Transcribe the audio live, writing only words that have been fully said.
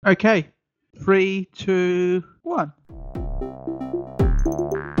Okay. 3, 2, 1.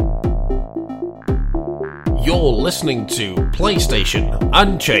 You're listening to PlayStation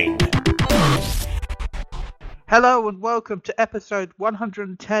Unchained. Hello and welcome to episode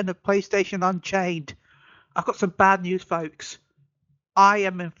 110 of PlayStation Unchained. I've got some bad news, folks. I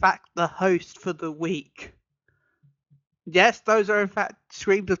am in fact the host for the week. Yes, those are in fact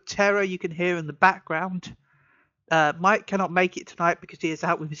screams of terror you can hear in the background. Mike cannot make it tonight because he is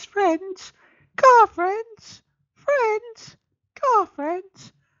out with his friends. Car friends! Friends! Car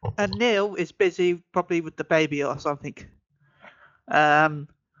friends! And Neil is busy probably with the baby or something. So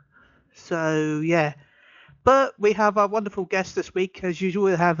yeah. But we have our wonderful guest this week. As usual,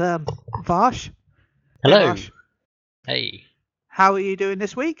 we have Vash. Hello. Hey, Vash. Hey. How are you doing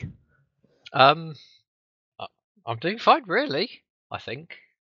this week? I'm doing fine, really. I think.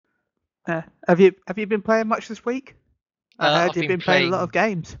 Have you been playing much this week? I heard I've you've been playing a lot of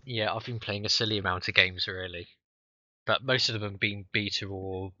games. Yeah, I've been playing a silly amount of games, really. But most of them have been beta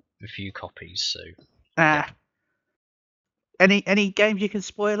or a few copies, so. Yeah. Any games you can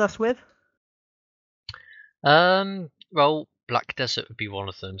spoil us with? Well, Black Desert would be one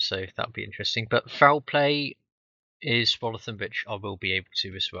of them, so that would be interesting. But Foul Play is one of them, which I will be able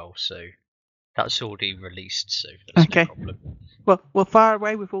to as well. So that's already released, so that's no problem. Well, fire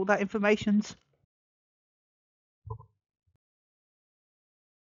away with all that information.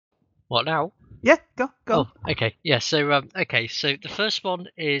 What now? Yeah, go. Oh, okay. Yeah. So So the first one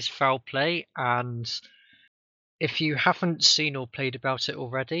is Foul Play, and if you haven't seen or played about it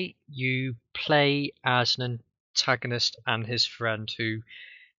already, you play as an antagonist and his friend who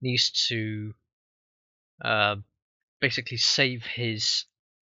needs to basically save his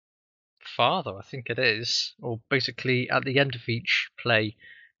father, I think it is. Or basically, at the end of each play,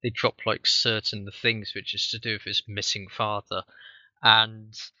 they drop like certain things which is to do with his missing father.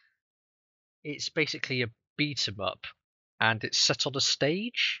 And it's basically a beat 'em up, and it's set on a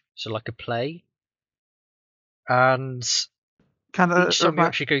stage, so like a play. And each time you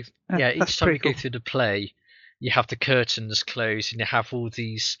actually go, each time you go through the play, you have the curtains closed, and you have all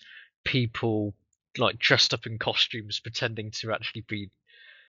these people like dressed up in costumes, pretending to actually be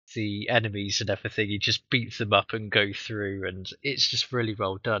the enemies and everything. You just beat them up and go through, and it's just really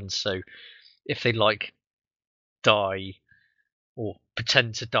well done. So if they like die or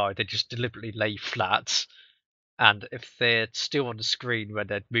pretend to die, they just deliberately lay flat. And if they're still on the screen when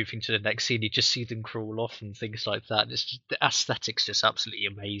they're moving to the next scene, you just see them crawl off and things like that. It's just, the aesthetics just absolutely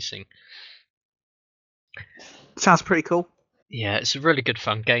amazing. Sounds pretty cool. Yeah, it's a really good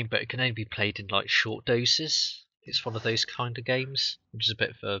fun game, but it can only be played in like short doses. It's one of those kind of games, which is a bit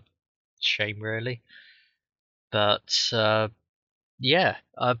of a shame, really. But yeah,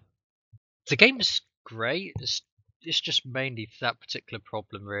 the game is great. It's just mainly that particular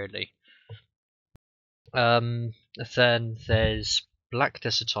problem, really. Then there's Black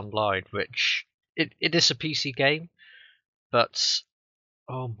Desert Online, which it is a PC game, but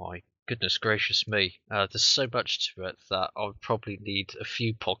oh my goodness gracious me, there's so much to it that I would probably need a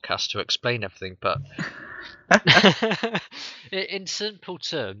few podcasts to explain everything. But in simple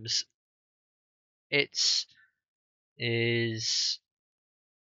terms, it's an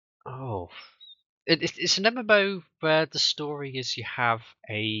MMO where the story is you have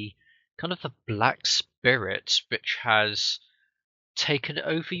a kind of a black spirit which has taken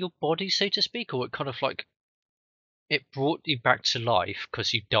over your body, so to speak, or it kind of like it brought you back to life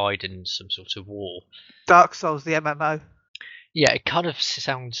because you died in some sort of war. Dark Souls, the MMO. Yeah, it kind of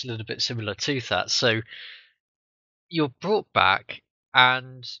sounds a little bit similar to that. So you're brought back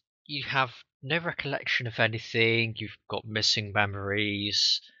and you have no recollection of anything. You've got missing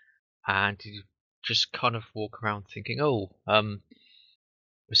memories, and you just kind of walk around thinking, "Oh,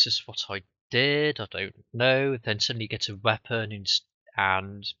 was this what I did? I don't know." Then suddenly you get a weapon,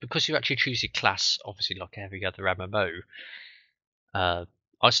 and because you actually choose your class, obviously like every other MMO, I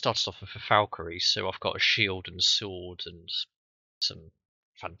started off with a Valkyrie, so I've got a shield and sword and some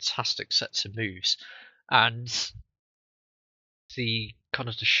fantastic sets of moves. And the kind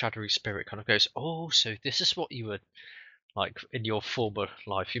of the shadowy spirit kind of goes, "Oh, so this is what you were like in your former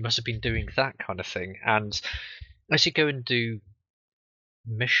life. You must have been doing that kind of thing." And as you go and do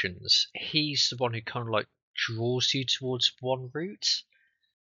missions, he's the one who kind of like draws you towards one route.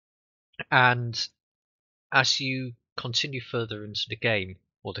 And as you continue further into the game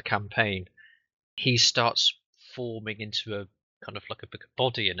or the campaign, he starts forming into a kind of like a bigger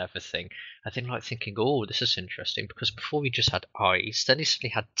body and everything. And then like thinking, "Oh, this is interesting," because before he just had eyes, then he suddenly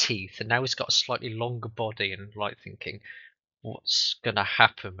had teeth, and now he's got a slightly longer body, and like thinking, what's gonna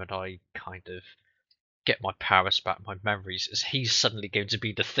happen when I kind of get my powers back, my memories, as he's suddenly going to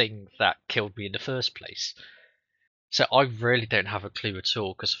be the thing that killed me in the first place. So I really don't have a clue at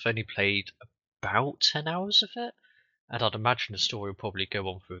all, because I've only played about 10 hours of it, and I'd imagine the story will probably go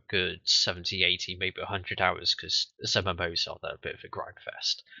on for a good 70, 80, maybe 100 hours, because as MMOs are, they're a bit of a grind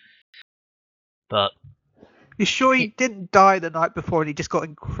fest. But You sure he didn't die the night before and he just got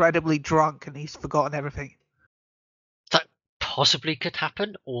incredibly drunk and he's forgotten everything? that possibly could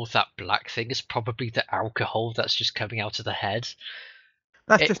happen, or that black thing is probably the alcohol that's just coming out of the head.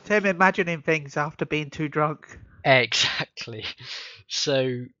 That's just him imagining things after being too drunk. Exactly.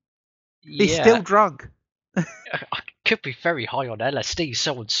 So, He's yeah. still drunk. I could be very high on LSD.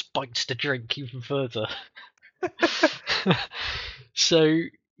 Someone spiked the drink even further. So,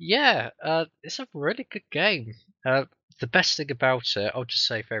 yeah, it's a really good game. The best thing about it, I'll just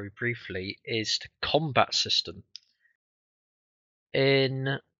say very briefly, is the combat system.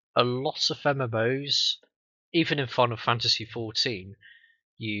 In a lot of MMOs, even in Final Fantasy XIV,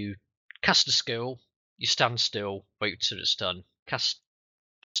 you cast a skill, you stand still, wait till it's done. Cast,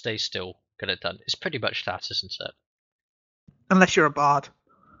 stay still, get it done. It's pretty much that, isn't it? Unless you're a bard.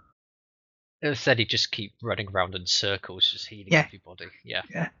 Instead, you just keep running around in circles, just healing everybody.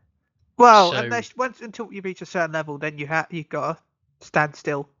 Yeah. Well, So, until you reach a certain level, then you've got to stand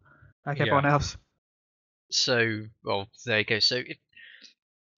still, like everyone else. So, well, there you go. So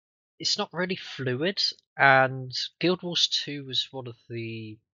it's not really fluid, and Guild Wars 2 was one of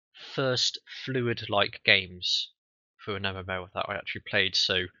the first fluid-like games for an MMO that I actually played.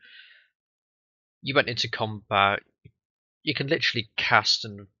 So you went into combat, you can literally cast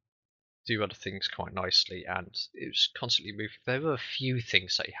and do other things quite nicely, and it was constantly moving. There were a few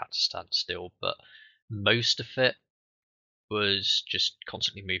things that you had to stand still, but most of it was just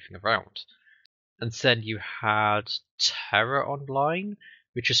constantly moving around. And then you had Terra Online,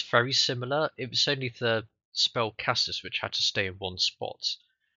 which is very similar. It was only the spell casters which had to stay in one spot.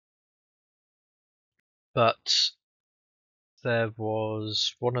 But there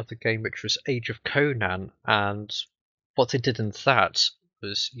was one other game which was Age of Conan, and what they did in that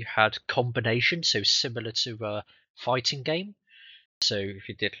was you had combination, so similar to a fighting game. So if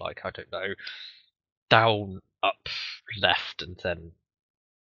you did, like, I don't know, down, up, left, and then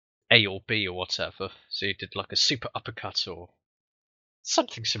A or B or whatever, so you did like a super uppercut or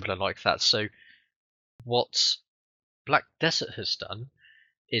something similar like that. So what Black Desert has done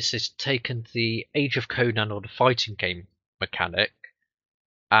is it's taken the Age of Conan or the fighting game mechanic,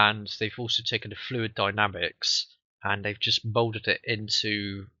 and they've also taken the fluid dynamics and they've just molded it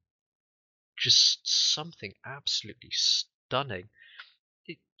into just something absolutely stunning.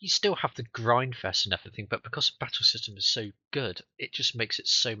 You still have the grind fest and everything, but because the battle system is so good, it just makes it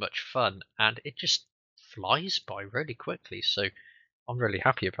so much fun, and it just flies by really quickly. So I'm really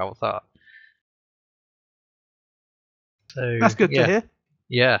happy about that. So That's good to hear.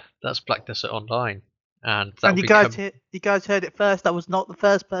 Yeah, that's Black Desert Online, and you guys heard it first. I was not the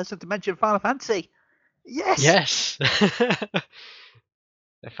first person to mention Final Fantasy. Yes. In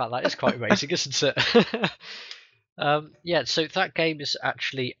fact, that is quite amazing, isn't it? Yeah, so that game is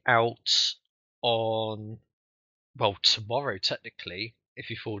actually out on, well, tomorrow technically, if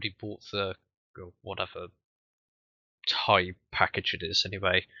you've already bought the whatever high package it is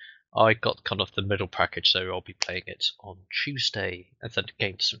anyway. I got kind of the middle package, so I'll be playing it on Tuesday, and then the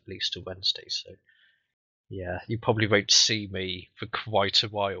game doesn't release till Wednesday, so yeah, you probably won't see me for quite a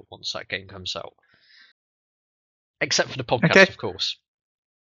while once that game comes out. Except for the podcast, of course.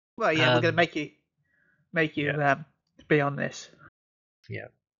 Well, yeah, we're going to make you be on this. Yeah.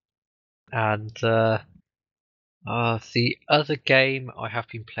 And the other game I have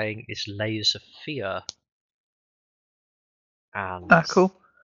been playing is Layers of Fear. And cool.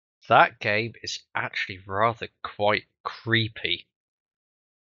 That game is actually rather quite creepy.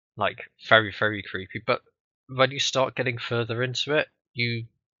 Like, very, very creepy. But when you start getting further into it, you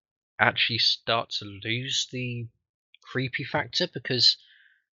actually start to lose the creepy factor, because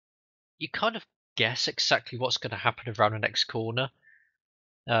you kind of guess exactly what's going to happen around the next corner.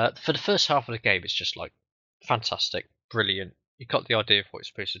 For the first half of the game, it's just like fantastic, brilliant. You got the idea of what you're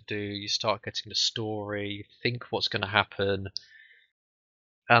supposed to do. You start getting the story, you think what's going to happen,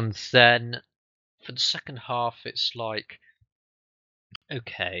 and then for the second half, it's like,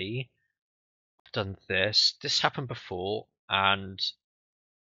 okay, I've done this. This happened before, and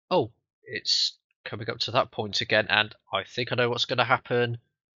oh, it's coming up to that point again, and I think I know what's going to happen.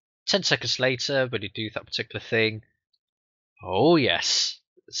 10 seconds later, when you do that particular thing, oh yes,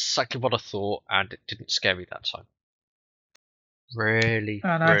 exactly what I thought, and it didn't scare me that time. Really,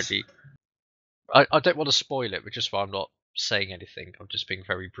 really. I don't want to spoil it, which is why I'm not saying anything. I'm just being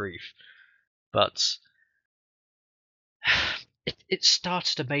very brief. But It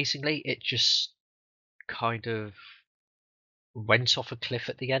started amazingly. It just kind of went off a cliff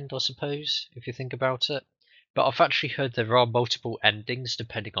at the end, I suppose, if you think about it. But I've actually heard there are multiple endings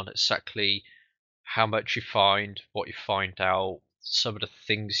depending on exactly how much you find, what you find out, some of the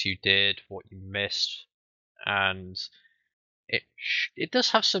things you did, what you missed, and it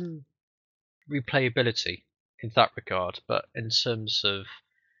does have some replayability in that regard. But in terms of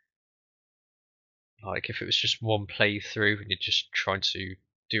like if it was just one playthrough and you're just trying to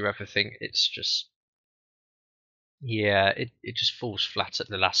do everything, it's just it just falls flat at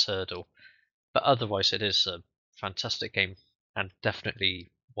the last hurdle. But otherwise, it is a fantastic game and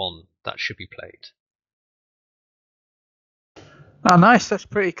definitely one that should be played. Oh, nice. That's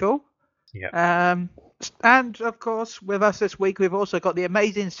pretty cool. Yeah. And of course, with us this week, we've also got the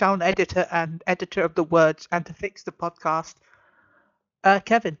amazing sound editor and editor of the words and to fix the podcast,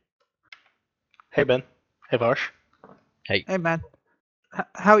 Kevin. Hey Ben. Hey Varsh. Hey. Hey, man.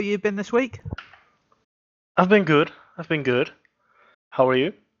 How have you been this week? I've been good. How are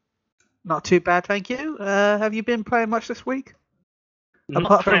you? Not too bad, thank you. Have you been playing much this week? Not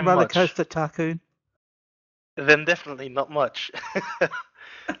Apart very from Roller much. Coaster Tycoon. Then definitely not much.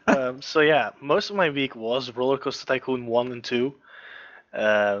 So yeah, most of my week was Roller Coaster Tycoon 1 and 2.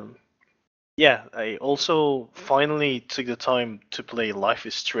 Yeah, I also finally took the time to play Life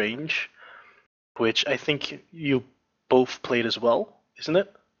is Strange, which I think you both played as well, isn't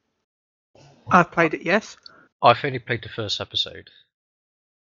it? I've played it, yes. I've only played the first episode.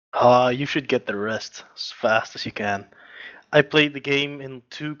 You should get the rest as fast as you can. I played the game in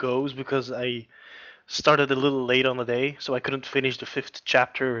 2 goes because I started a little late on the day, so I couldn't finish the 5th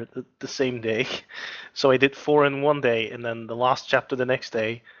chapter the same day. So I did 4 in one day, and then the last chapter the next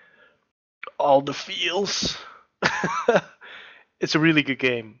day. All the feels. It's a really good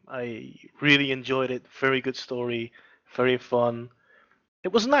game. I really enjoyed it. Very good story, very fun.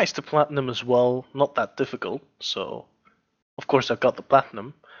 It was nice to platinum as well. Not that difficult, so of course I got the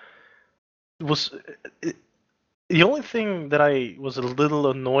platinum. The only thing that I was a little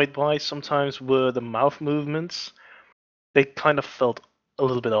annoyed by sometimes were the mouth movements. They kind of felt a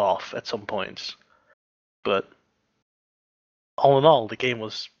little bit off at some points. But all in all, the game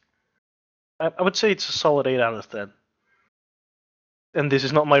was... I would say it's a solid 8 out of 10. And this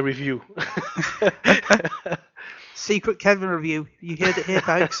is not my review. Secret Kevin review. You heard it here,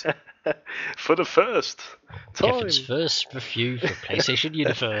 folks. For the first time. Kevin's first review for PlayStation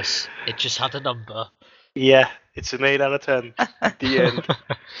Universe. It just had a number. Yeah, it's an 8 out of 10. The end.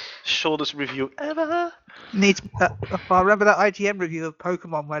 Shortest review ever. Needs. I remember that IGN review of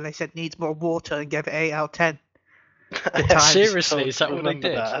Pokemon where they said needs more water and gave it 8 out of 10. Times. Seriously, is that what they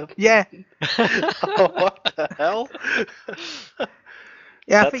did? That. Yeah. Oh, what the hell?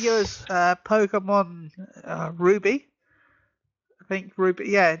 Yeah, I think it was Pokemon Ruby. I think Ruby.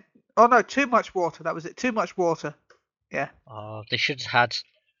 Yeah. Oh no, too much water. That was it. Too much water. Yeah. Oh, they should have had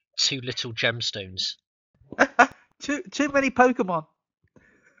too little gemstones. Too many Pokemon.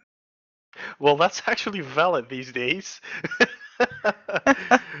 Well, that's actually valid these days.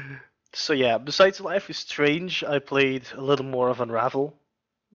 So yeah, besides Life is Strange, I played a little more of Unravel.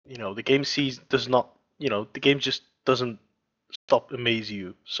 You know, the game does not, the game just doesn't stop amaze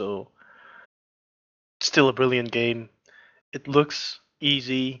you. So, still a brilliant game. It looks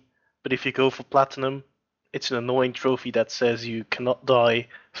easy, but if you go for platinum, it's an annoying trophy that says you cannot die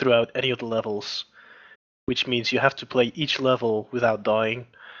throughout any of the levels, which means you have to play each level without dying.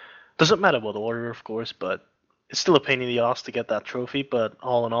 Doesn't matter what order, of course, but it's still a pain in the ass to get that trophy, but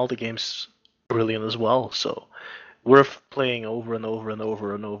all in all, the game's brilliant as well, so worth playing over and over and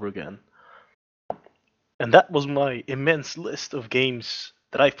over and over again. And that was my immense list of games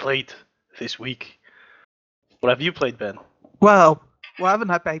that I've played this week. What have you played, Ben? Well, I haven't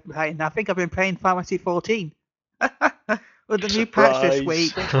had been playing. I think I've been playing Pharmacy 14. With the new patch this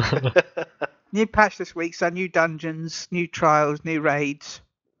week. New patch this week, so new dungeons, new trials, new raids.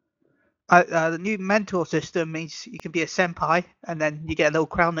 The new mentor system means you can be a senpai, and then you get a little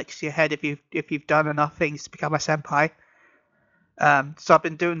crown next to your head if you've done enough things to become a senpai. So I've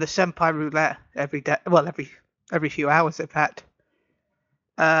been doing the senpai roulette every day. Well, every few hours, in fact.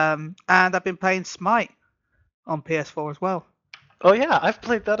 And I've been playing Smite on PS4 as well. Oh yeah, I've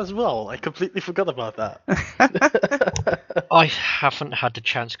played that as well. I completely forgot about that. I haven't had the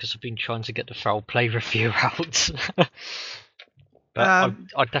chance because I've been trying to get the foul play review out. But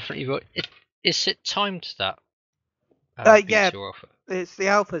I definitely will. Is it timed that? Yeah, it's the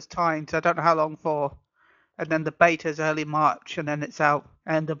alpha's timed. I don't know how long for, and then the beta's early March, and then it's out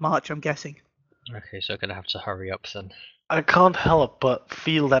end of March, I'm guessing. Okay, so I'm gonna have to hurry up then. I can't help but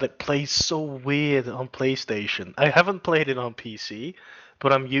feel that it plays so weird on PlayStation. I haven't played it on PC,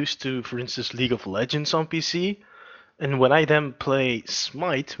 but I'm used to, for instance, League of Legends on PC. And when I then play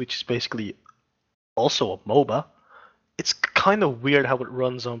Smite, which is basically also a MOBA, it's kind of weird how it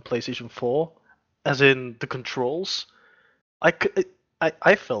runs on PlayStation 4, as in the controls.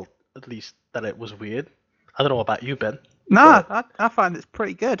 I felt at least that it was weird. I don't know about you, Ben. No, But I find it's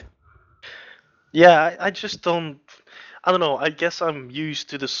pretty good. yeah, I just don't. I don't know. I guess I'm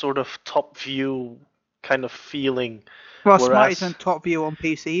used to the sort of top view kind of feeling. Well, Smite Whereas, isn't top view on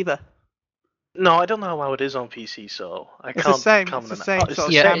PC either. no, I don't know how it is on PC, so I It's the can't same. comment It's on the that. same Oh, it's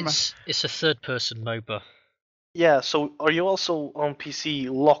sort the of Yeah, same. camera. it's a third-person MOBA. Yeah. So are you also on PC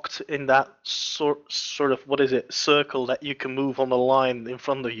locked in that sort of what is it circle that you can move on the line in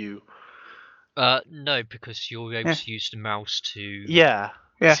front of you? No, because you're able Yeah. to use the mouse to. Yeah.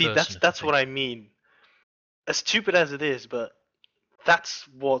 Yeah. See, Person, that's I what I mean. As stupid as it is, but that's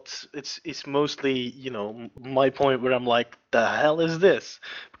what it's mostly, my point where I'm like, the hell is this?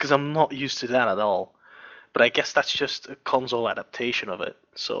 Because I'm not used to that at all. But I guess that's just a console adaptation of it,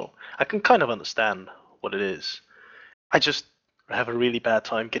 so I can kind of understand what it is. I just have a really bad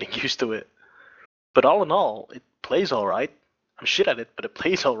time getting used to it. But all in all, it plays all right. I'm shit at it, but it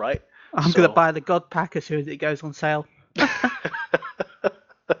plays all right. I'm gonna buy the God Pack as soon as it goes on sale.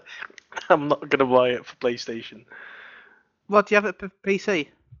 I'm not gonna buy it for PlayStation. What do you have it for PC?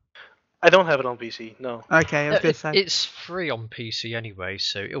 I don't have it on PC. No. Okay, I was gonna say. It's free on PC anyway,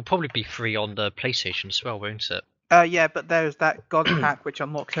 so it'll probably be free on the PlayStation as well, won't it? Yeah, but there's that God Pack which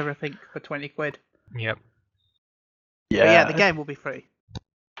unlocks everything for 20 quid. Yep. But yeah, the game will be free.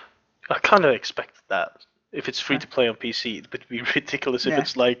 I kind of expected that. If it's free to play on PC, it would be ridiculous if Yeah.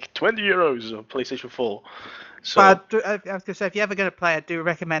 it's like €20 on PlayStation 4. So But I was gonna say, if you're ever gonna play, I do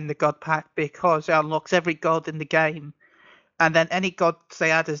recommend the God Pack because it unlocks every god in the game, and then any gods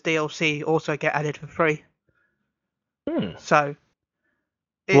they add as DLC also get added for free. So.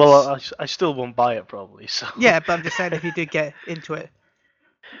 It's, well, I still won't buy it probably. So yeah, but I'm just saying if you do get into it.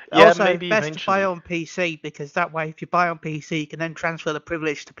 Yeah, Also, maybe best to buy eventually. on PC because that way, if you buy on PC, you can then transfer the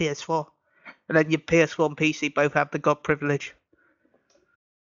privilege to PS4, and then your PS4 and PC both have the God privilege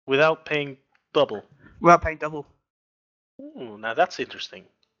Without paying double. without paying double. Ooh, now that's interesting.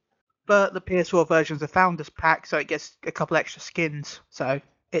 But the PS4 version's a Founders Pack, so it gets a couple extra skins. So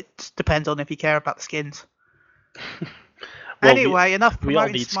it depends on if you care about the skins. Well, Anyway, enough we all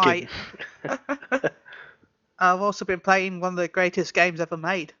promoting need Smite. skin. I've also been playing one of the greatest games ever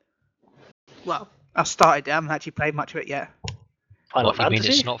made. Well, I started it. I haven't actually played much of it yet. Final What, you mean Fantasy?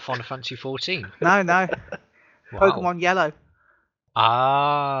 it's not Final Fantasy 14? No. Wow. Pokemon Yellow.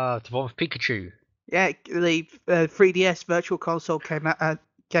 Ah, the one with Pikachu. Yeah, the 3DS Virtual Console came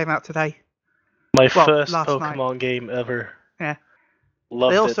out today. My Well, first last night. Pokemon game ever. Yeah.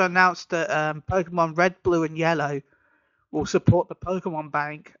 Loved They it. also announced that Pokemon Red, Blue, and Yellow will support the Pokemon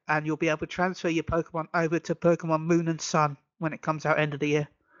Bank, and you'll be able to transfer your Pokemon over to Pokemon Moon and Sun when it comes out end of the year.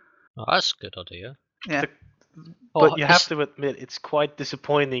 Oh, that's a good idea. Yeah. But Oh, you have to admit, it's quite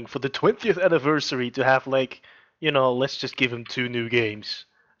disappointing for the 20th anniversary to have, like, let's just give him 2 new games.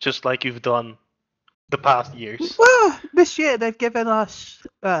 Just like you've done the past years. Well, this year they've given us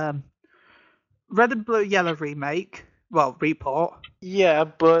Red and Blue Yellow remake, well, report. Yeah,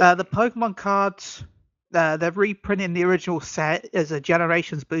 but The Pokemon cards, they're reprinting the original set as a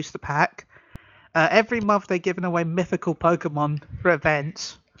Generations booster pack. Every month they're giving away mythical Pokemon for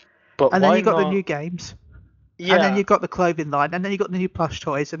events. And then why you've got not? the new games. Yeah, And then you've got the clothing line. And then you've got the new plush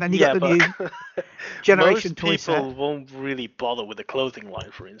toys. And then you've yeah, got the new but Generation most toy people set. won't really bother with the clothing line,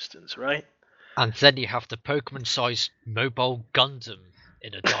 for instance, right? And then you have the Pokemon-sized mobile Gundam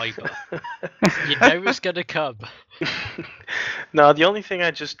in a diaper. You know it's gonna come. No, the only thing I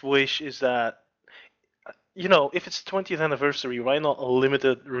just wish is that, if it's 20th anniversary, why not a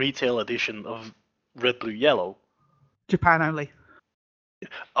limited retail edition of Red, Blue, Yellow? Japan only.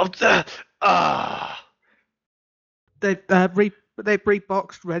 Ah. They've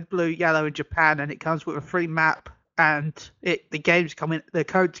reboxed Red, Blue, Yellow in Japan, and it comes with a free map. And the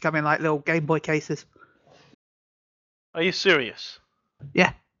codes come in like little Game Boy cases. Are you serious?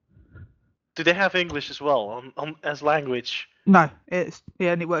 Yeah. Do they have English as well as language? No, it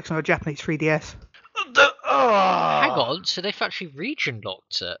only works on a Japanese 3DS. Hang on, so they've actually region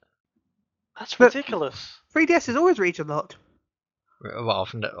locked it. That's But- ridiculous. 3DS is always region locked. Well,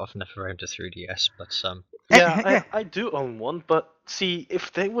 I've never owned a 3DS, but Yeah, Yeah. I do own one, but see,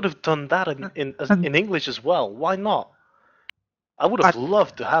 if they would have done that in English as well, why not? I would have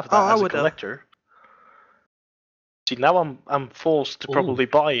loved to have that I as a would've. collector. See, now I'm forced to Ooh. probably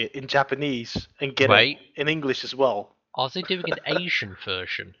buy it in Japanese and get Wait. it in English as well. Are they doing an Asian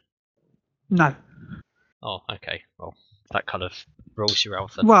version? No. Oh, okay. Well, that kind of rolls you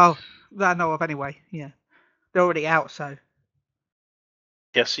out then. Well, that I know of anyway. Yeah, they're already out. So.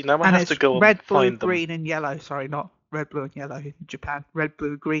 Yeah, see, now I And have to it's go red, and blue, find them. green, and yellow. Sorry, not red, blue, and yellow in Japan. Red,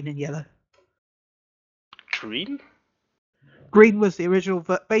 blue, green, and yellow. Green? Green was the original.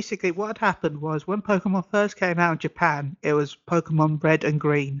 Basically, what had happened was when Pokemon first came out in Japan, it was Pokemon Red and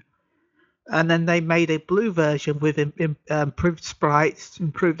Green, and then they made a blue version with improved sprites,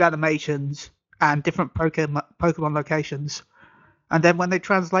 improved animations, and different Pokemon locations. And then when they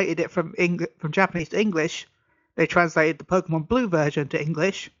translated it from Japanese to English, they translated the Pokemon Blue version to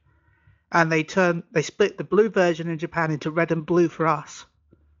English, and they split the blue version in Japan into red and blue for us.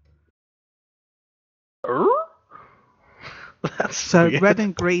 That's So weird. red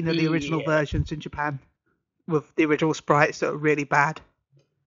and green are the original versions in Japan, with the original sprites that are really bad.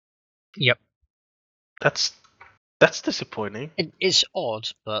 Yep. That's disappointing. It's odd,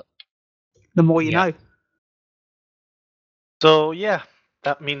 but The more you know. So yeah,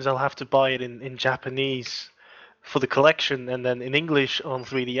 that means I'll have to buy it in Japanese for the collection, and then in English on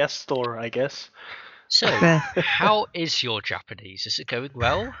 3DS store, I guess. So, how is your Japanese? Is it going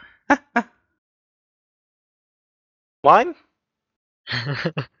well? Mine?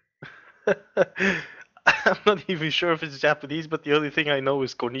 I'm not even sure if it's Japanese, but the only thing I know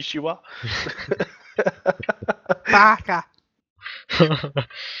is konnichiwa. Baka.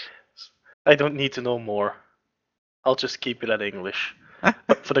 I don't need to know more. I'll just keep it at English.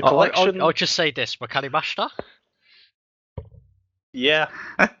 But for the collection, I'll just say this, Wakarimashita? yeah,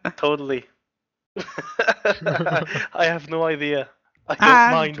 totally. I have no idea. I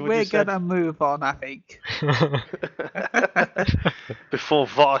don't mind what we're you said. gonna move on, I think. Before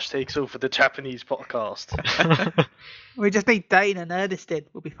Vosh takes over the Japanese podcast. We just need Dane and Ernest in.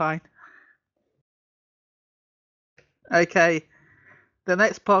 We'll be fine. Okay. The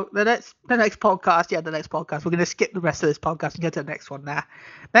next podcast. Yeah, the next podcast. We're going to skip the rest of this podcast and go to the next one now.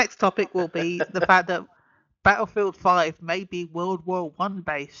 Next topic will be the fact that Battlefield 5 may be World War I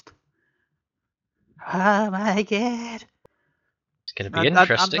based. Oh my god. It's going to be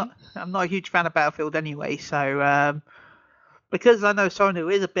interesting. I'm not a huge fan of Battlefield anyway, so because I know someone who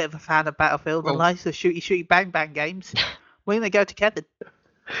is a bit of a fan of Battlefield and likes the shooty bang bang games, we're going to go together.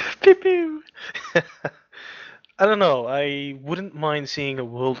 Pew pew. I don't know. I wouldn't mind seeing a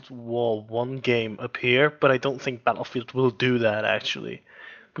World War One game appear, but I don't think Battlefield will do that actually,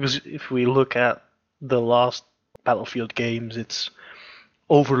 because if we look at the last Battlefield games, it's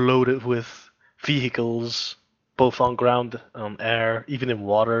overloaded with vehicles, both on ground, on air, even in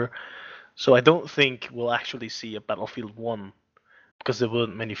water. So I don't think we'll actually see a Battlefield One because there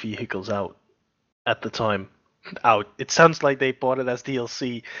weren't many vehicles out at the time. It sounds like they bought it as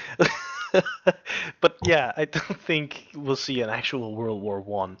DLC. But yeah, I don't think we'll see an actual World War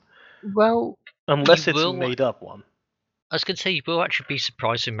One. Well, unless it's a made up one. I was going to say you will actually be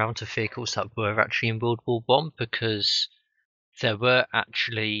surprised the amount of vehicles that were actually in World War One, because there were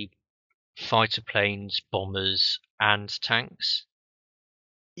actually fighter planes, bombers, and tanks.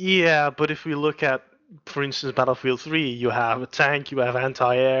 Yeah, but if we look at, for instance, Battlefield 3, you have a tank, you have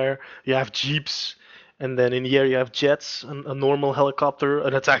anti-air, you have jeeps, and then in the air you have jets, a normal helicopter,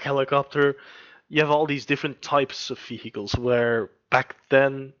 an attack helicopter. You have all these different types of vehicles, where back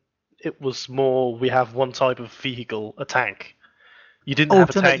then it was more, we have one type of vehicle, a tank. You didn't have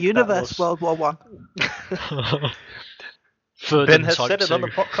a tank. Alternate universe, World War One. Ben has said it on the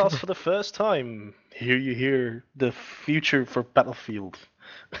podcast for the first time. Here you hear the future for Battlefield.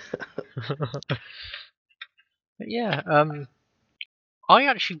 Yeah, I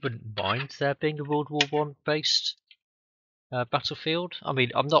actually wouldn't mind there being a World War One based Battlefield. I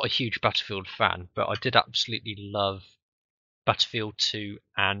mean, I'm not a huge Battlefield fan, but I did absolutely love Battlefield 2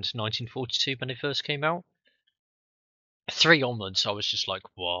 and 1942 when they first came out. 3 onwards, I was just like,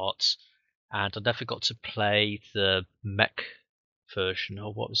 what? And I never got to play the mech version,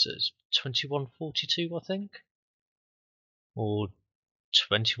 or what was it? 2142, I think? Or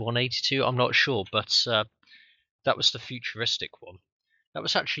 2182, I'm not sure, but that was the futuristic one. That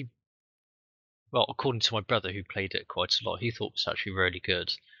was actually, well, according to my brother who played it quite a lot, he thought it was actually really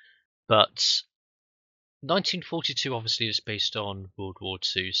good. But 1942 obviously is based on World War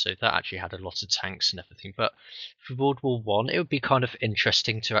II, so that actually had a lot of tanks and everything. But for World War One, it would be kind of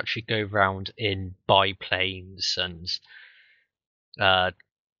interesting to actually go around in biplanes and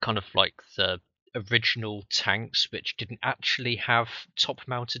kind of like the original tanks, which didn't actually have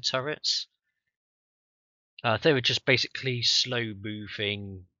top-mounted turrets. They were just basically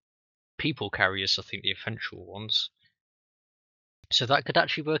slow-moving people carriers, I think the eventual ones. So that could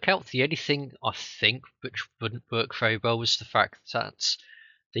actually work out. The only thing I think which wouldn't work very well was the fact that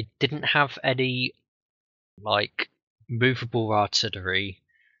they didn't have any like movable artillery.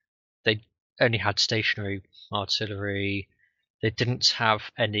 They only had stationary artillery. They didn't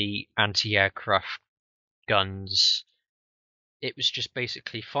have any anti-aircraft guns. It was just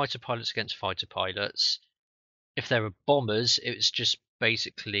basically fighter pilots against fighter pilots. If there were bombers, it was just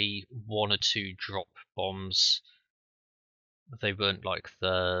basically 1 or 2 drop bombs. They weren't like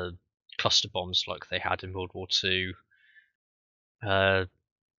the cluster bombs like they had in World War II.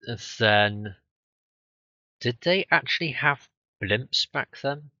 Then, did they actually have blimps back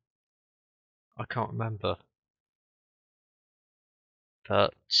then? I can't remember.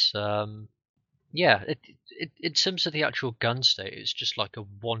 But yeah, in terms of the actual gun state, it's just like a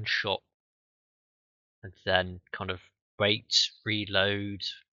one shot, and then kind of wait, reload,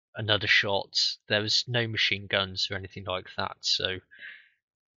 another shot. There was no machine guns or anything like that. So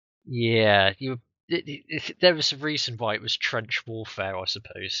yeah, there was a reason why it was trench warfare, I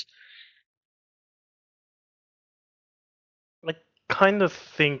suppose. I kind of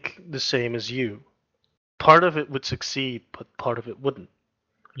think the same as you. Part of it would succeed, but part of it wouldn't.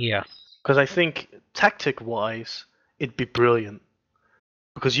 Yeah. Because I think tactic-wise, it'd be brilliant.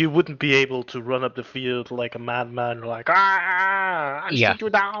 Because you wouldn't be able to run up the field like a madman, like I Yeah. shoot you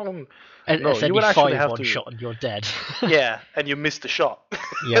down. And No, then you would you actually fire have one to. shot and you're dead. Yeah, and you missed the shot.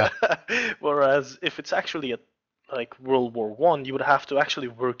 Yeah. Whereas if it's actually like World War One, you would have to actually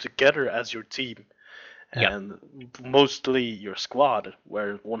work together as your team, Yeah. and mostly your squad,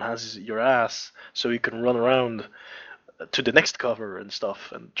 where one has your ass, so you can run around to the next cover and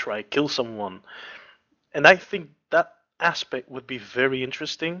stuff and try kill someone. And I think that aspect would be very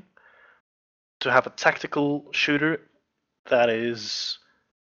interesting, to have a tactical shooter that is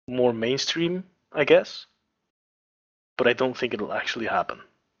more mainstream, I guess. But I don't think it'll actually happen.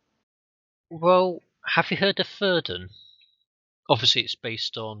 Well, have you heard of Verden? Obviously, it's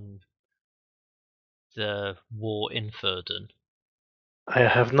based on the war in Verden. I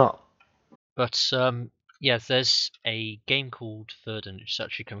have not. But yeah, there's a game called Verden which is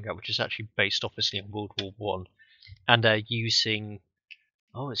actually coming out, which is actually based obviously on World War One, and they're using.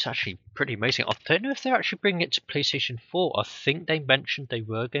 Oh, it's actually pretty amazing. I don't know if they're actually bringing it to PlayStation 4. I think they mentioned they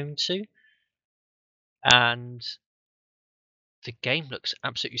were going to, and the game looks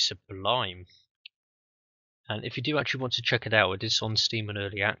absolutely sublime. And if you do actually want to check it out, it is on Steam and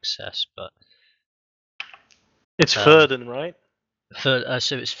Early Access. But It's Verden, right? so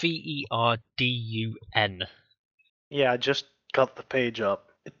it's Verdun. Yeah, I just got the page up.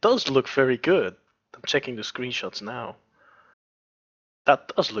 It does look very good. I'm checking the screenshots now.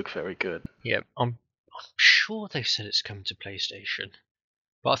 That does look very good. Yeah, I'm sure they said it's coming to PlayStation,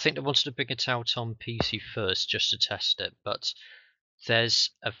 but I think they wanted to bring it out on PC first just to test it. But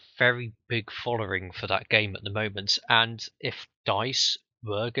there's a very big following for that game at the moment, and if DICE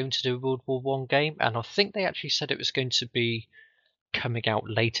were going to do a World War One game, and I think they actually said it was going to be coming out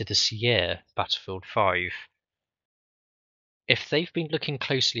later this year, Battlefield 5. If they've been looking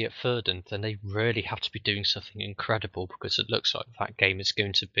closely at Verden, then they really have to be doing something incredible, because it looks like that game is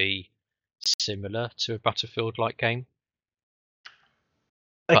going to be similar to a Battlefield-like game.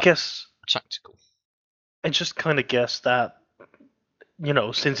 I guess Tactical. I just kind of guess that,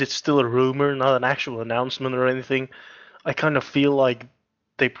 since it's still a rumor, not an actual announcement or anything, I kind of feel like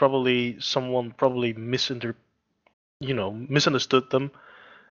someone probably misunderstood them,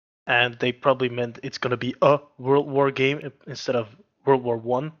 and they probably meant it's gonna be a World War game instead of World War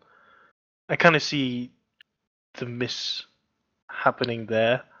One. I kind of see the miss happening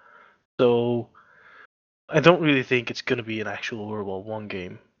there, so I don't really think it's gonna be an actual World War One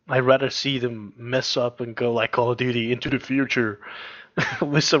game. I'd rather see them mess up and go like Call of Duty into the future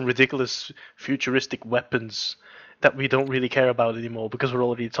with some ridiculous futuristic weapons that we don't really care about anymore because we're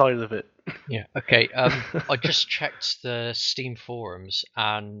already tired of it. Yeah. Okay. I just checked the Steam forums,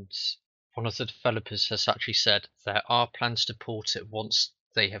 and one of the developers has actually said there are plans to port it once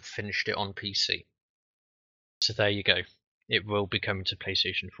they have finished it on PC. So there you go. It will be coming to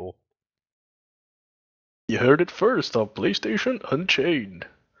PlayStation 4. You heard it first on PlayStation Unchained.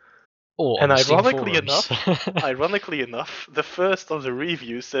 Or and on the Steam ironically forums. enough, the first of the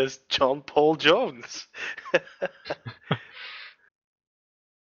review says John Paul Jones.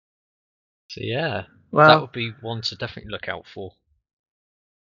 So yeah, that Well, would be one to definitely look out for.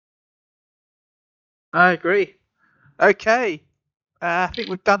 I agree. Okay, I think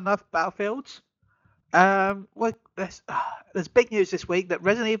we've done enough Battlefields. Well, there's big news this week that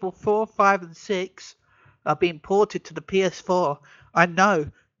Resident Evil 4, 5, and 6 are being ported to the PS4. I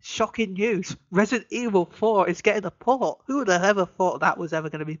know shocking news. Resident Evil 4 is getting a port. Who would have ever thought that was ever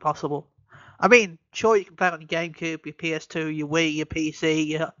going to be possible? I mean, sure, you can play it on your GameCube, your PS2, your Wii, your PC,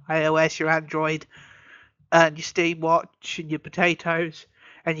 your iOS, your Android, and your Steam Watch, and your potatoes,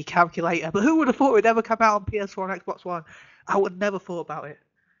 and your calculator. But who would have thought it would ever come out on PS4 and Xbox One? I would never thought about it.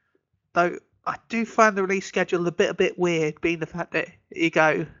 Though I do find the release schedule a bit weird, being the fact that you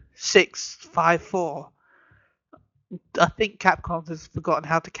go 6, 5, 4. I think Capcom has forgotten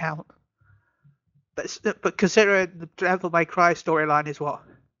how to count. But considering the Devil May Cry storyline is what?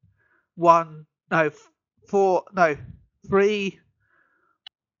 3,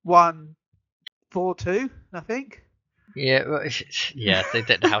 1, 4, 2, I think. Yeah, yeah, they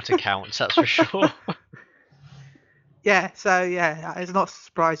didn't know how to count, that's for sure. Yeah, so yeah, it's not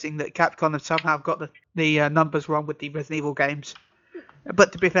surprising that Capcom have somehow got the numbers wrong with the Resident Evil games.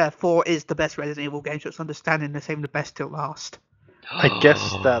 But to be fair, 4 is the best Resident Evil game, so it's understanding they're saving the best till last. I guess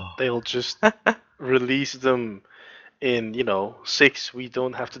that they'll just release them in, 6. We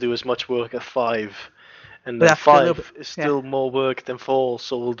don't have to do as much work as 5, and But then that's a little 5 bit- is still more work than 4,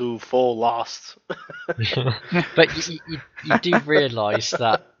 so we'll do 4 last. But you do realise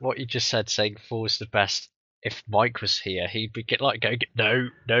that what you just said, saying 4 is the best, if Mike was here, he'd be going, no,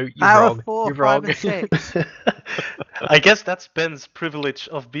 you're Out wrong, of 4, you're 5, wrong. and 6. I guess that's Ben's privilege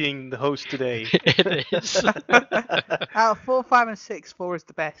of being the host today. It is. Out of 4, 5, and 6, 4 is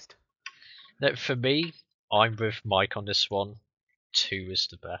the best. No, for me, I'm with Mike on this one. 2 is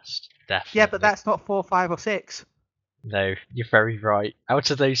the best, definitely. Yeah, but that's not 4, 5, or 6. No, you're very right.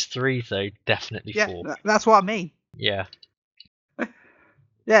 Out of those 3, though, definitely Yeah, 4. that's what I mean. Yeah,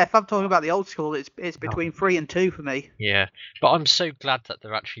 Yeah, if I'm talking about the old school, it's between 3 and 2 for me. yeah. But I'm so glad that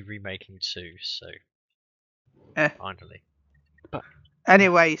they're actually remaking 2, so... Finally.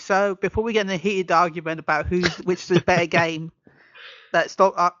 Anyway, so before we get in a heated argument about which is the better game, let's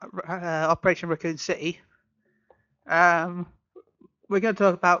start Operation Raccoon City. We're going to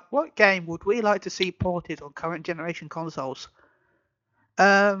talk about what game would we like to see ported on current generation consoles.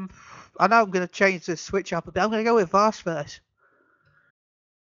 I know I'm going to change the switch up a bit. I'm going to go with Vast first.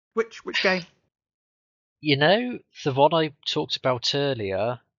 Which game? You know, the one I talked about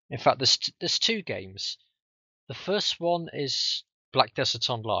earlier, in fact, there's 2 games. The first one is Black Desert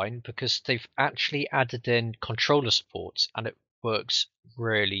Online, because they've actually added in controller support, and it works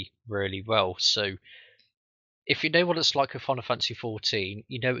really, really well. So, if you know what it's like with Final Fantasy XIV,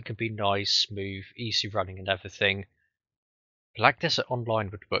 you know it can be nice, smooth, easy running and everything. Black Desert Online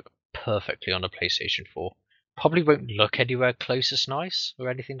would work perfectly on a PlayStation 4. Probably won't look anywhere close as nice or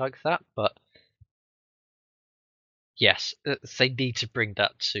anything like that, but yes, they need to bring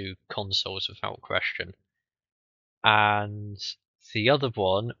that to consoles without question. And the other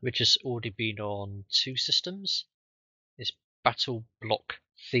one, which has already been on 2 systems, is Battle Block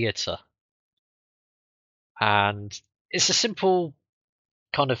Theatre. And it's a simple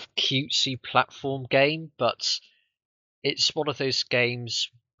kind of cutesy platform game, but it's one of those games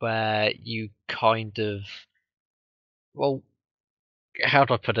where you kind of, well, how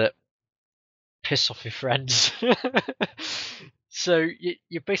do I put it? Piss off your friends. So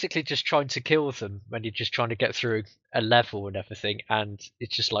you're basically just trying to kill them when you're just trying to get through a level and everything, and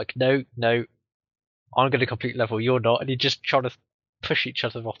it's just like, no, I'm going to complete level, you're not, and you're just trying to push each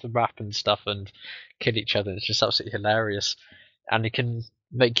other off the map and stuff and kill each other. It's just absolutely hilarious. And you can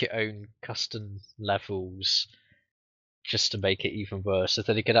make your own custom levels just to make it even worse, so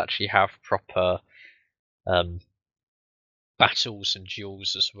that you can actually have proper battles and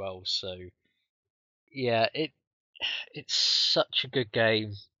duels as well. So yeah, it's such a good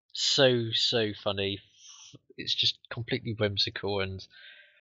game, so funny. It's just completely whimsical, and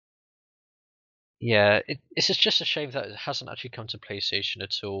yeah, it's just a shame that it hasn't actually come to PlayStation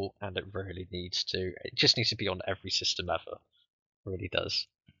at all, and it really needs to. It just needs to be on every system ever. It really does.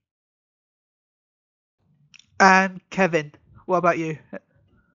 And Kevin, what about you?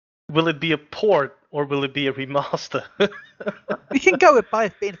 Will it be a port or will it be a remaster? We can go with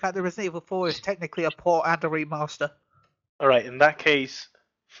both, being the fact that Resident Evil 4 is technically a port and a remaster. Alright, in that case,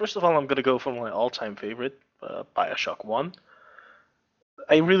 first of all, I'm going to go for my all-time favorite, Bioshock 1.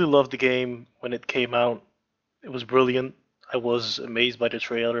 I really loved the game when it came out. It was brilliant. I was amazed by the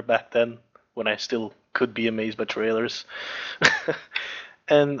trailer back then, when I still could be amazed by trailers.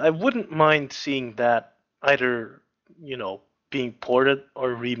 And I wouldn't mind seeing that either, being ported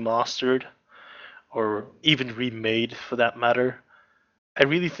or remastered, or even remade for that matter. I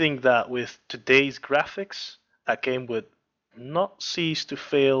really think that with today's graphics, that game would not cease to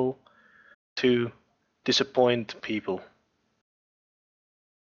fail to disappoint people.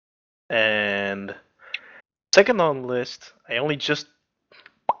 And second on the list, I only just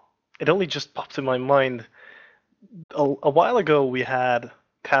it only just popped in my mind. A while ago, we had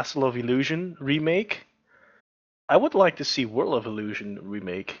Castle of Illusion remake. I would like to see World of Illusion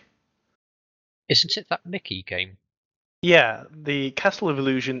remake. Isn't it that Mickey game? Yeah, the Castle of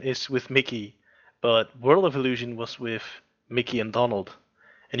Illusion is with Mickey, but World of Illusion was with Mickey and Donald.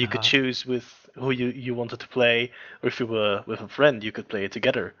 And you could choose with who you wanted to play, or if you were with a friend, you could play it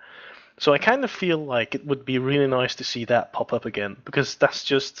together. So I kind of feel like it would be really nice to see that pop up again, because that's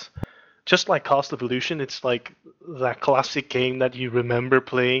just like Castle of Illusion. It's like that classic game that you remember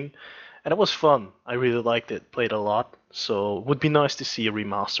playing, and it was fun. I really liked it, played a lot. So it would be nice to see a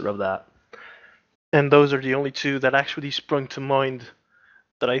remaster of that. And those are the only two that actually sprung to mind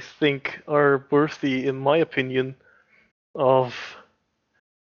that I think are worthy, in my opinion, of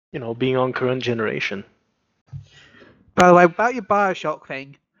being on current generation. By the way, about your Bioshock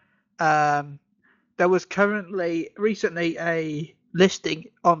thing, there was recently a listing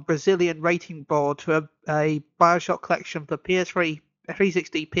on Brazilian rating board for a Bioshock collection for PS3,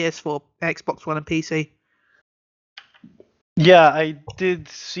 360, PS4, Xbox One, and PC. Yeah, I did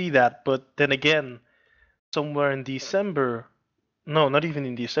see that, but then again, somewhere in December, no, not even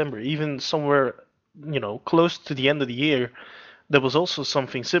in December, even somewhere, close to the end of the year, there was also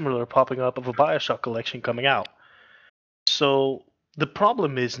something similar popping up of a Bioshock collection coming out. So the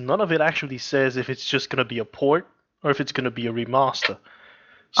problem is none of it actually says if it's just going to be a port or if it's going to be a remaster.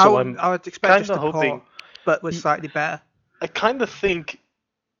 So I would expect just kind a of hoping, port, but with slightly better. I kind of think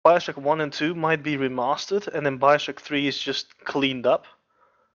Bioshock 1 and 2 might be remastered, and then Bioshock 3 is just cleaned up,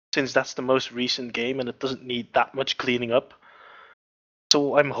 since that's the most recent game and it doesn't need that much cleaning up.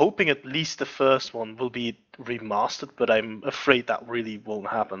 So I'm hoping at least the first one will be remastered, but I'm afraid that really won't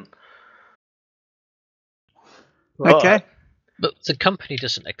happen. Okay. But the company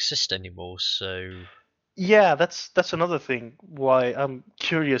doesn't exist anymore, so Yeah, that's another thing why I'm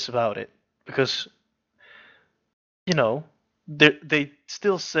curious about it, because they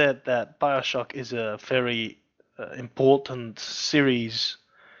still said that BioShock is a very important series,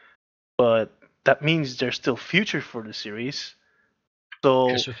 but that means there's still future for the series. So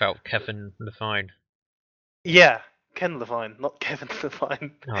just without Kevin Levine. yeah, Ken Levine, not Kevin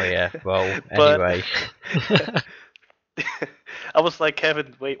Levine. Oh yeah, well, But anyway. I was like,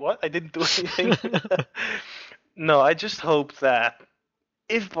 Kevin, wait, what? I didn't do anything. No, I just hope that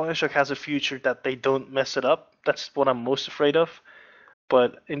if Bioshock has a future, that they don't mess it up. That's what I'm most afraid of.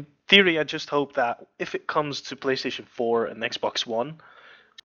 But in theory, I just hope that if it comes to PlayStation 4 and Xbox One,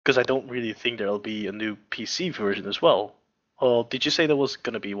 because I don't really think there'll be a new PC version as well. Or did you say there was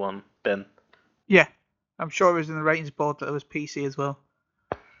going to be one, Ben? Yeah, I'm sure it was in the ratings board that it was PC as well.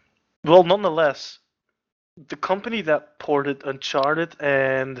 Well, nonetheless, the company that ported Uncharted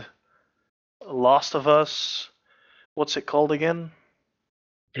and Last of Us, what's it called again?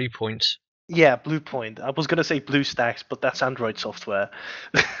 Bluepoint. Yeah, Bluepoint. I was gonna say BlueStacks, but that's Android software.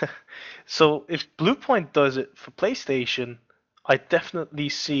 So if Bluepoint does it for PlayStation, I definitely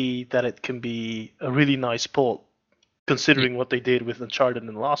see that it can be a really nice port, considering what they did with Uncharted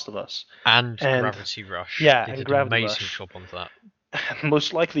and Last of Us. And Gravity Rush. Yeah, they and did Gravity an amazing Rush. job on that. And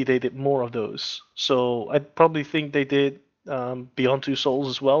most likely they did more of those. So I'd probably think they did Beyond Two Souls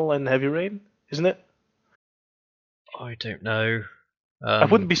as well and Heavy Rain, isn't it? I don't know. I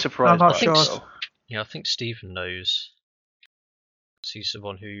wouldn't be surprised. I'm not by sure. it, though. Yeah, I think Stephen knows. He's the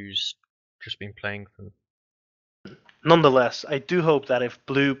one who's just been playing them. Nonetheless, I do hope that if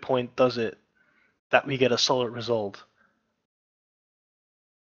Bluepoint does it, that we get a solid result.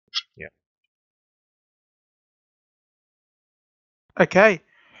 Yeah. Okay,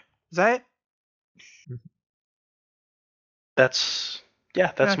 is that it? That's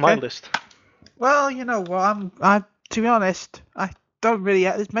my Okay. list. Well, you know what? I to be honest, I don't really.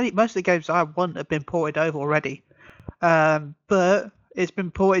 Most of the games I want have been ported over already, but it's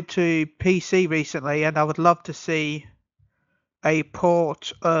been ported to PC recently, and I would love to see a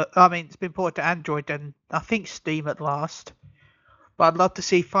port. It's been ported to Android and I think Steam at last. But I'd love to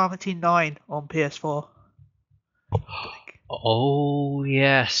see Final Fantasy 9 on PS4. Oh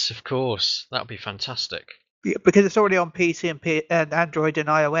yes, of course. That would be fantastic. Yeah, because it's already on PC and Android and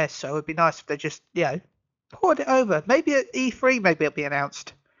iOS, so it would be nice if they just port it over. Maybe at E3, maybe it'll be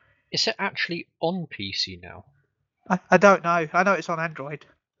announced. Is it actually on PC now? I don't know. I know it's on Android.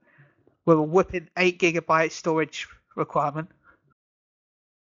 With a whopping 8 GB storage requirement.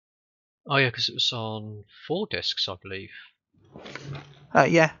 Oh yeah, because it was on 4 discs, I believe.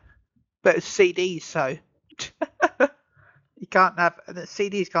 Yeah. But it's CDs, so you can't have the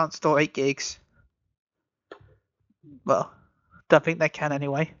CDs can't store 8 gigs. Well, don't think they can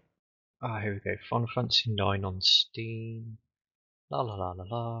anyway. Ah, here we go. Final Fantasy 9 on Steam. La la la la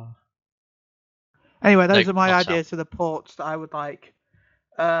la. Anyway, those No, are my not out. ideas for the ports that I would like.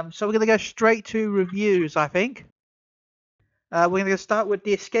 So we're going to go straight to reviews, I think. We're going to start with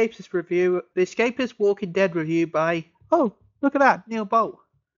the Escapist review. The Escapist Walking Dead review by... Oh, look at that, Neil Bolt.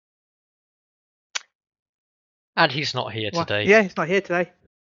 And he's not here today. Yeah, he's not here today.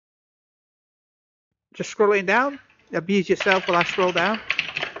 Just scrolling down. Abuse yourself while I scroll down.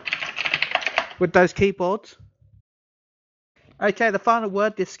 With those keyboards. Okay, the final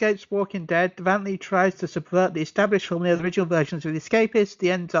word, The Escapist Walking Dead, valiantly tries to subvert the established formula of the original versions of The Escapist.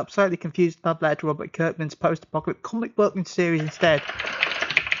 He ends up slightly confused love letter to Robert Kirkman's post-apocalyptic comic book series instead.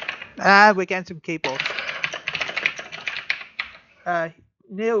 We're getting some keyboards.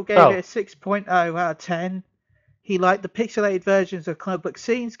 Neil gave it a 6.0 out of 10. He liked the pixelated versions of comic book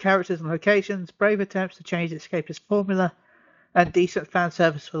scenes, characters and locations, brave attempts to change the Escapist formula, and decent fan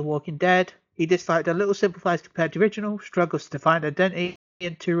service for The Walking Dead. He disliked a little simplified compared to original, struggles to find identity,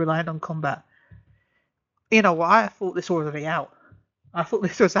 and too reliant on combat. You know what? I thought this was already out. I thought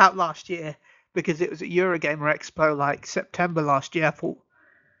this was out last year because it was at Eurogamer Expo like September last year. I thought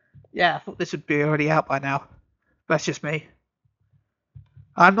this would be already out by now. That's just me.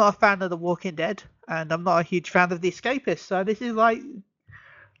 I'm not a fan of The Walking Dead, and I'm not a huge fan of The Escapist, so this is like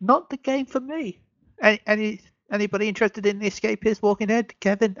not the game for me. Anybody interested in The Escapist Walking Dead?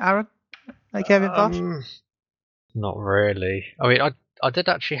 Kevin, Aaron? Like Kevin Bosch? Not really. I mean, I did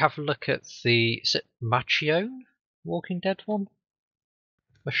actually have a look at is it Michonne Walking Dead one?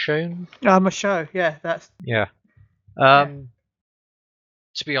 Michonne? Michonne, yeah, that's... Yeah.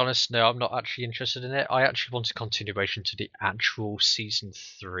 To be honest, no, I'm not actually interested in it. I actually want a continuation to the actual season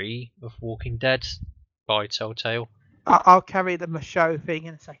 3 of Walking Dead by Telltale. I'll carry the Michonne thing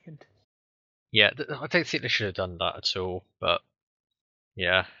in a second. Yeah, I don't think they should have done that at all, but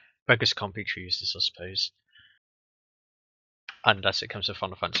yeah, beggars can't be choosers, I suppose. Unless it comes to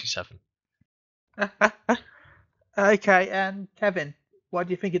Final Fantasy VII. Okay, and Kevin, what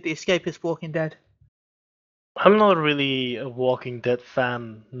do you think of The Escapist Walking Dead? I'm not really a Walking Dead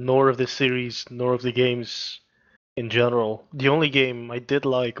fan, nor of the series, nor of the games in general. The only game I did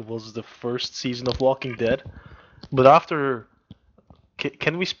like was the first season of Walking Dead. But after...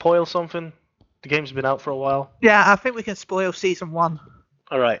 Can we spoil something? The game's been out for a while. Yeah, I think we can spoil season 1.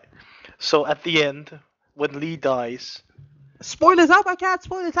 Alright. So at the end, when Lee dies... Spoilers! Oh my god,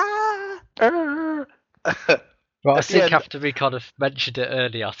 spoilers! Well, I think after we kind of mentioned it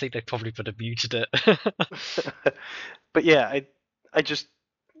earlier, I think they probably would have muted it. But yeah, I just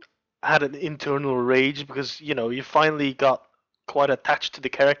had an internal rage because, you know, you finally got quite attached to the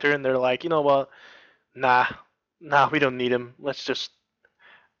character and they're like, you know what, nah, we don't need him. Let's just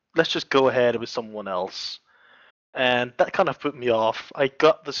go ahead with someone else. And that kind of put me off. I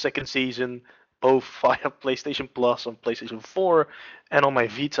got the second season both via PlayStation Plus on PlayStation 4 and on my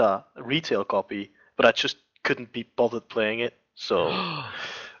Vita retail copy, but I just couldn't be bothered playing it, so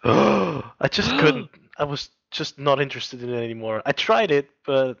I just couldn't. I was just not interested in it anymore. I tried it,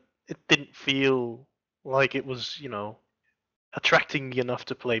 but it didn't feel like it was, you know, attracting me enough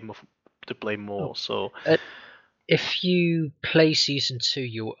to play more. So if you play season 2,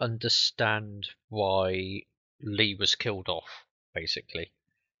 you'll understand why Lee was killed off, basically.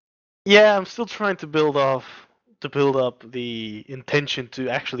 Yeah, I'm still trying to build up the intention to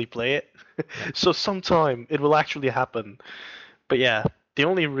actually play it. So sometime it will actually happen. But yeah, I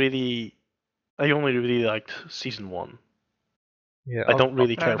only really liked season 1. Yeah, I don't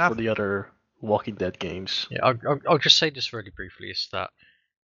really care for the other Walking Dead games. Yeah, I'll just say this really briefly: is that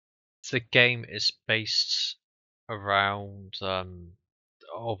the game is based around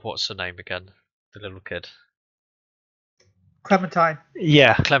what's her name again? The little kid. Clementine.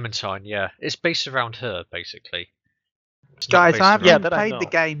 Yeah. Clementine, yeah. It's based around her, basically. Guys, I haven't played the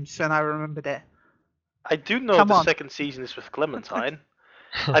games and I remembered it. I do know the second season is with Clementine.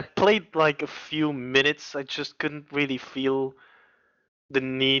 I played like a few minutes. I just couldn't really feel the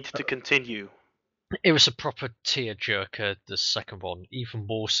need to continue. It was a proper tearjerker, the second one, even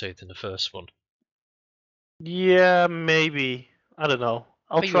more so than the first one. Yeah, maybe. I don't know.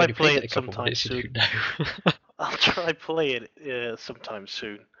 I'll try play it sometime soon. I'll try play it sometime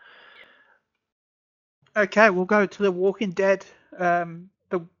soon. Okay, we'll go to The Walking Dead.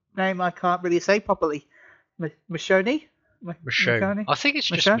 The name I can't really say properly. Michonne? Michonne. I think it's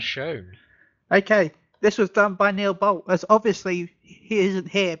just Michonne. Okay, this was done by Neil Bolt, as obviously he isn't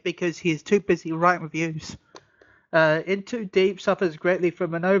here because he is too busy writing reviews. In Too Deep suffers greatly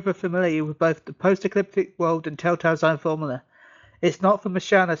from an over-familiarity with both the post-apocalyptic world and Telltale's own formula. It's not for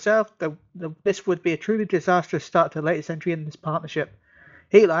Michonne herself, this would be a truly disastrous start to the latest entry in this partnership.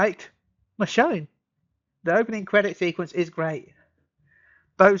 He liked Michonne. The opening credit sequence is great.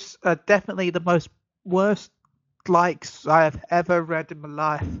 Those are definitely the most worst likes I have ever read in my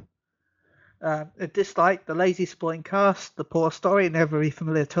life. A dislike, the lazy supporting cast, the poor story, and every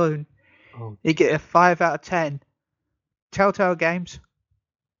familiar tone. Oh, You get a 5 out of 10. Telltale Games,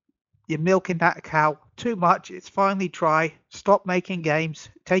 you're milking that cow too much. It's finally dry. Stop making games.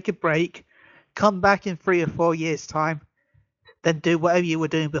 Take a break. Come back in 3 or 4 years' time. Then do whatever you were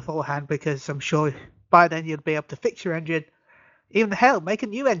doing beforehand, because I'm sure by then you'll be able to fix your engine. Even hell, make a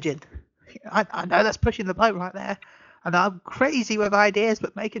new engine. I know that's pushing the boat right there, and I'm crazy with ideas,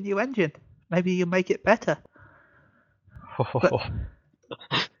 but make a new engine. Maybe you'll make it better. But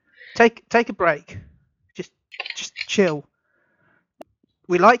take a break. Just chill.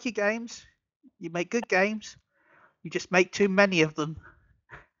 We like your games. You make good games. You just make too many of them.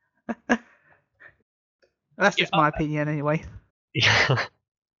 That's just my opinion, anyway. Yeah.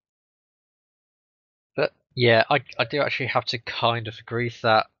 But yeah, I do actually have to kind of agree with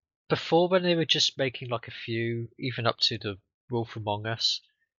that. Before, when they were just making like a few, even up to the Wolf Among Us,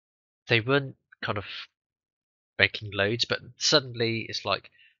 they weren't kind of making loads, but suddenly it's like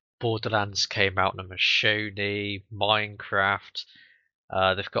Borderlands came out on a Mashoni, Minecraft.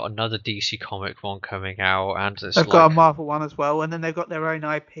 They've got another DC comic one coming out, and it's They've like, got a Marvel one as well, and then they've got their own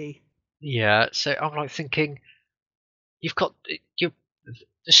IP. yeah. So I'm like thinking, you've got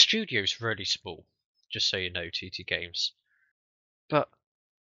the studio's really small, just so you know, TT Games. But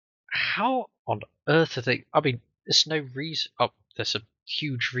how on earth are they? I mean, there's no reason. Oh, there's a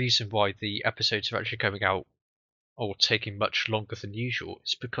huge reason why the episodes are actually coming out or taking much longer than usual.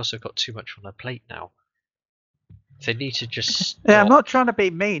 It's because they've got too much on their plate now. They need to just. Yeah, I'm not trying to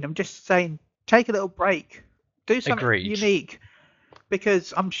be mean. I'm just saying, take a little break. Do something Agreed. unique.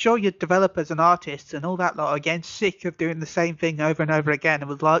 Because I'm sure your developers and artists and all that lot are getting sick of doing the same thing over and over again and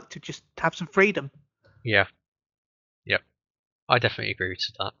would like to just have some freedom. Yeah. Yep. I definitely agree with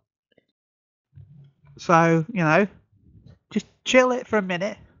that. So, just chill it for a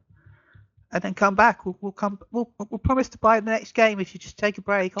minute and then come back. We'll promise to buy the next game if you just take a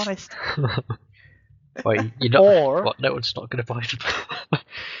break, honest. Wait, you're not. Or- What? No one's not going to buy them.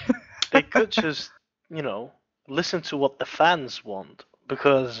 They could just, listen to what the fans want,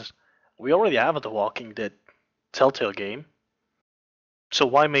 because we already have a The Walking Dead Telltale game. So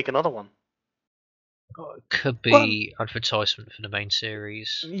why make another one? Could be advertisement for the main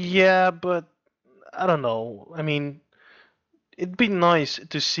series. Yeah, but I don't know. I mean, it'd be nice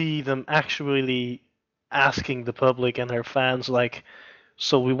to see them actually asking the public and their fans, like,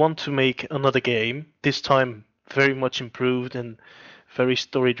 so we want to make another game, this time very much improved and very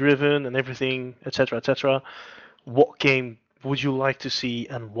story driven and everything, etc., etc. What game would you like to see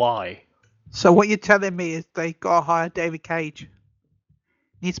and why? So what you're telling me is they got to hire David Cage.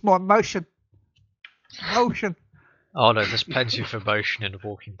 Needs more emotion. Emotion. Oh no, there's plenty of emotion in The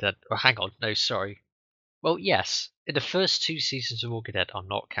Walking Dead. Oh, hang on, no, sorry. Well, yes, in the first 2 seasons of Walking Dead, I'm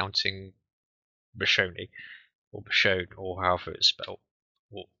not counting Michonne, or Michonne, or however it's spelled,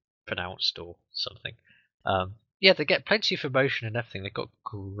 or pronounced, or something. Yeah, they get plenty of emotion and everything. They've got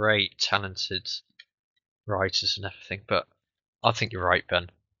great, talented writers and everything, but I think you're right, Ben.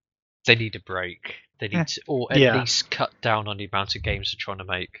 They need a break. They need to, or at least cut down on the amount of games they're trying to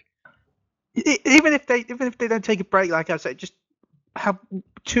make. Even if they don't take a break, like I said, just have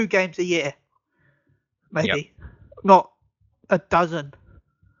 2 games a year, maybe, not a dozen.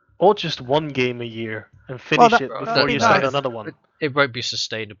 Or just 1 game a year and finish it before you start another one. It won't be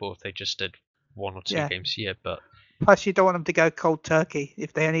sustainable if they just did 1 or 2 games a year, but plus you don't want them to go cold turkey.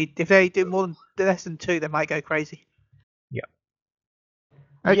 If they do less than 2, they might go crazy. Yeah.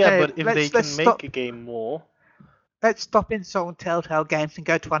 Okay, yeah, but if they can make a game more. Let's stop insulting Telltale Games and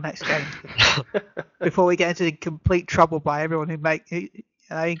go to our next game before we get into complete trouble by everyone who the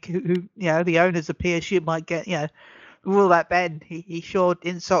owners of PSU might get, rule that Ben. He sure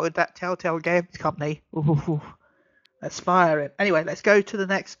insulted that Telltale Games company. Ooh, let's fire him. Anyway, let's go to the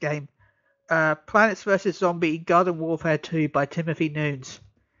next game. Plants vs. Zombie Garden Warfare 2 by Timothy Nunes.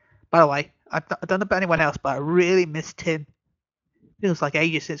 By the way, I don't know about anyone else, but I really miss Tim. Feels like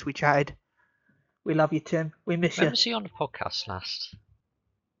ages since we chatted. We love you, Tim. We miss you. When was he on the podcast last?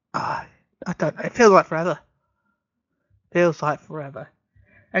 I don't know. It feels like forever.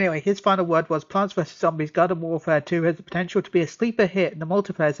 Anyway, his final word was Plants vs. Zombies Garden Warfare 2 has the potential to be a sleeper hit, and the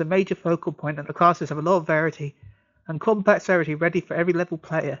multiplayer is a major focal point, and the classes have a lot of variety and complexity ready for every level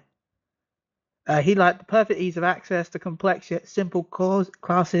player. He liked the perfect ease of access, the complex yet simple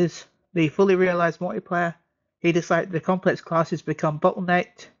classes, the fully realized multiplayer. He disliked the complex classes become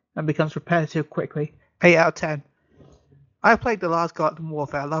bottlenecked and becomes repetitive quickly. 8 out of 10. I played the last Garden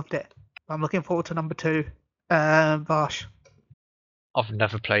Warfare. I loved it. I'm looking forward to number 2. Vash. I've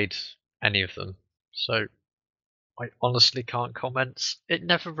never played any of them. So I honestly can't comment. It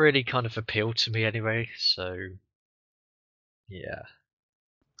never really kind of appealed to me anyway, so yeah.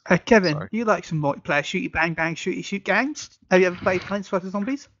 Kevin, Sorry. you like some multiplayer shooty bang bang shooty shoot games? Have you ever played Plants vs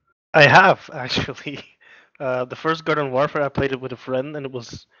Zombies? I have actually. The first Garden Warfare I played it with a friend, and it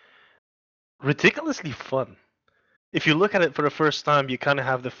was ridiculously fun. If you look at it for the first time, you kind of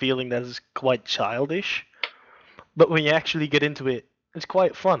have the feeling that it's quite childish, but when you actually get into it, it's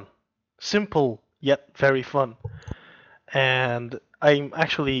quite fun. Simple yet very fun. And I'm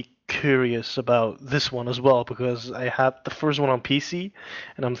actually curious about this one as well because I had the first one on PC,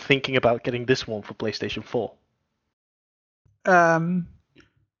 and I'm thinking about getting this one for PlayStation 4.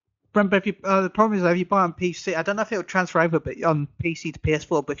 Remember, if you the problem is that if you buy on PC, I don't know if it'll transfer over, but on PC to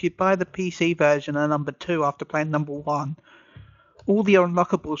PS4. But if you buy the PC version of number 2 after playing number 1, all the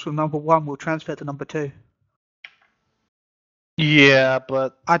unlockables from number 1 will transfer to number 2. Yeah,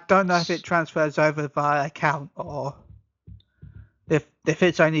 but I don't know if it transfers over via account or if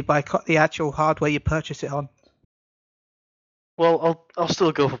it's only by the actual hardware you purchase it on. well, I'll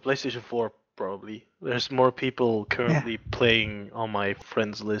still go for PlayStation 4 probably. There's more people currently playing on my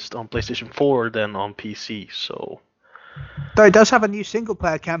friends list on PlayStation 4 than on PC, so Though it does have a new single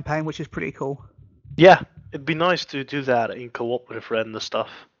player campaign, which is pretty cool. yeah, it'd be nice to do that in co-op with a friend and stuff.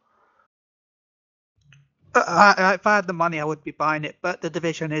 If I had the money, I would be buying it, but the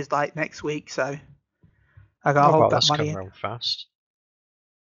Division is like next week, so I gotta hold that that's money come in. real fast.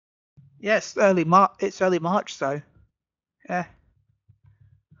 Yes, early March, so yeah.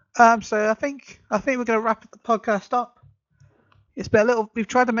 So I think we're gonna wrap the podcast up. It's been a little. We've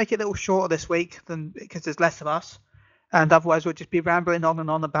tried to make it a little shorter this week because there's less of us, and otherwise we'll just be rambling on and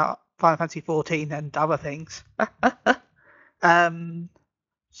on about Final Fantasy 14 and other things.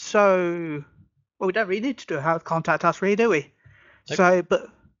 So well, we don't really need to do how to contact us, really, do we? Nope. So,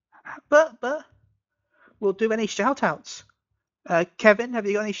 but we'll do any shout outs. Kevin, have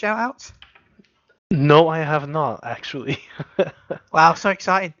you got any shout outs? No, I have not actually. Wow, so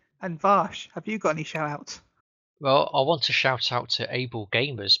exciting. And Vash, have you got any shout outs? Well, I want to shout out to Able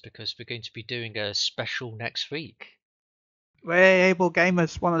Gamers because we're going to be doing a special next week. We're Able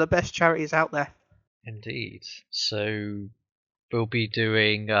Gamers, one of the best charities out there. Indeed. So we'll be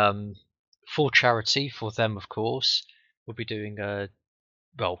doing for charity for them, of course. We'll be doing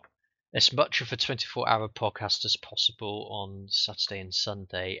as much of a 24-hour podcast as possible on Saturday and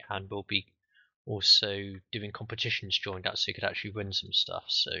Sunday, and we'll be also doing competitions during that, so you could actually win some stuff.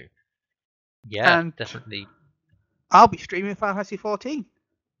 So yeah, And definitely. I'll be streaming Final Fantasy 14.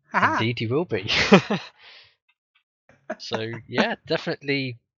 Haha. Indeed, you will be. So yeah,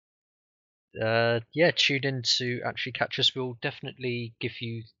 definitely. Tune in to actually catch us. We'll definitely give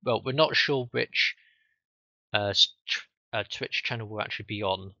you. Well, we're not sure which Twitch channel we'll actually be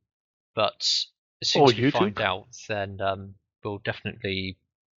on, but as soon as we YouTube? find out, then we'll definitely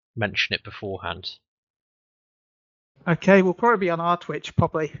mention it beforehand. Okay, we'll probably be on our Twitch,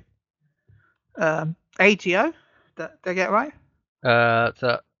 probably. AGO? Did I get it right?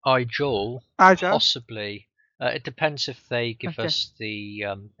 The iJoel, AGO? possibly. It depends if they give Okay. us the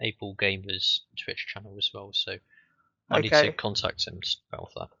Able Gamers Twitch channel as well. So I need Okay. to contact him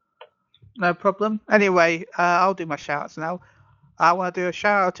about that. No problem. Anyway, I'll do my shout-outs now. I want to do a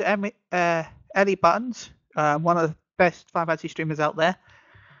shout-out to Ellie Buttons, one of the best Final Fantasy streamers out there.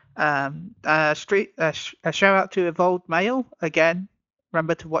 A shout-out to Evolved Mail, again.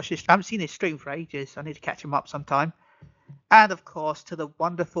 Remember to watch this. I haven't seen his stream for ages. I need to catch him up sometime. And, of course, to the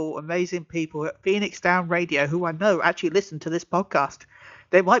wonderful, amazing people at Phoenix Down Radio, who I know actually listen to this podcast.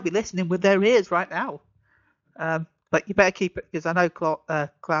 They might be listening with their ears right now. But you better keep it, because I know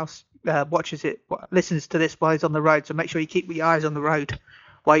Klaus watches it, listens to this while he's on the road, so make sure you keep your eyes on the road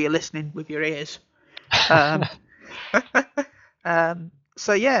while you're listening with your ears.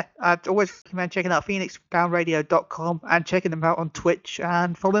 So yeah, I'd always recommend checking out phoenixdownradio.com and checking them out on Twitch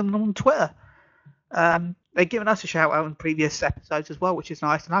and following them on Twitter. They've given us a shout out in previous episodes as well, which is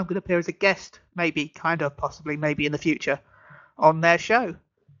nice, and I'm going to appear as a guest, maybe, possibly, maybe in the future, on their show.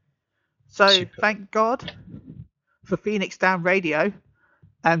 So Super. Thank God for Phoenix Down Radio,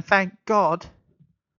 and thank God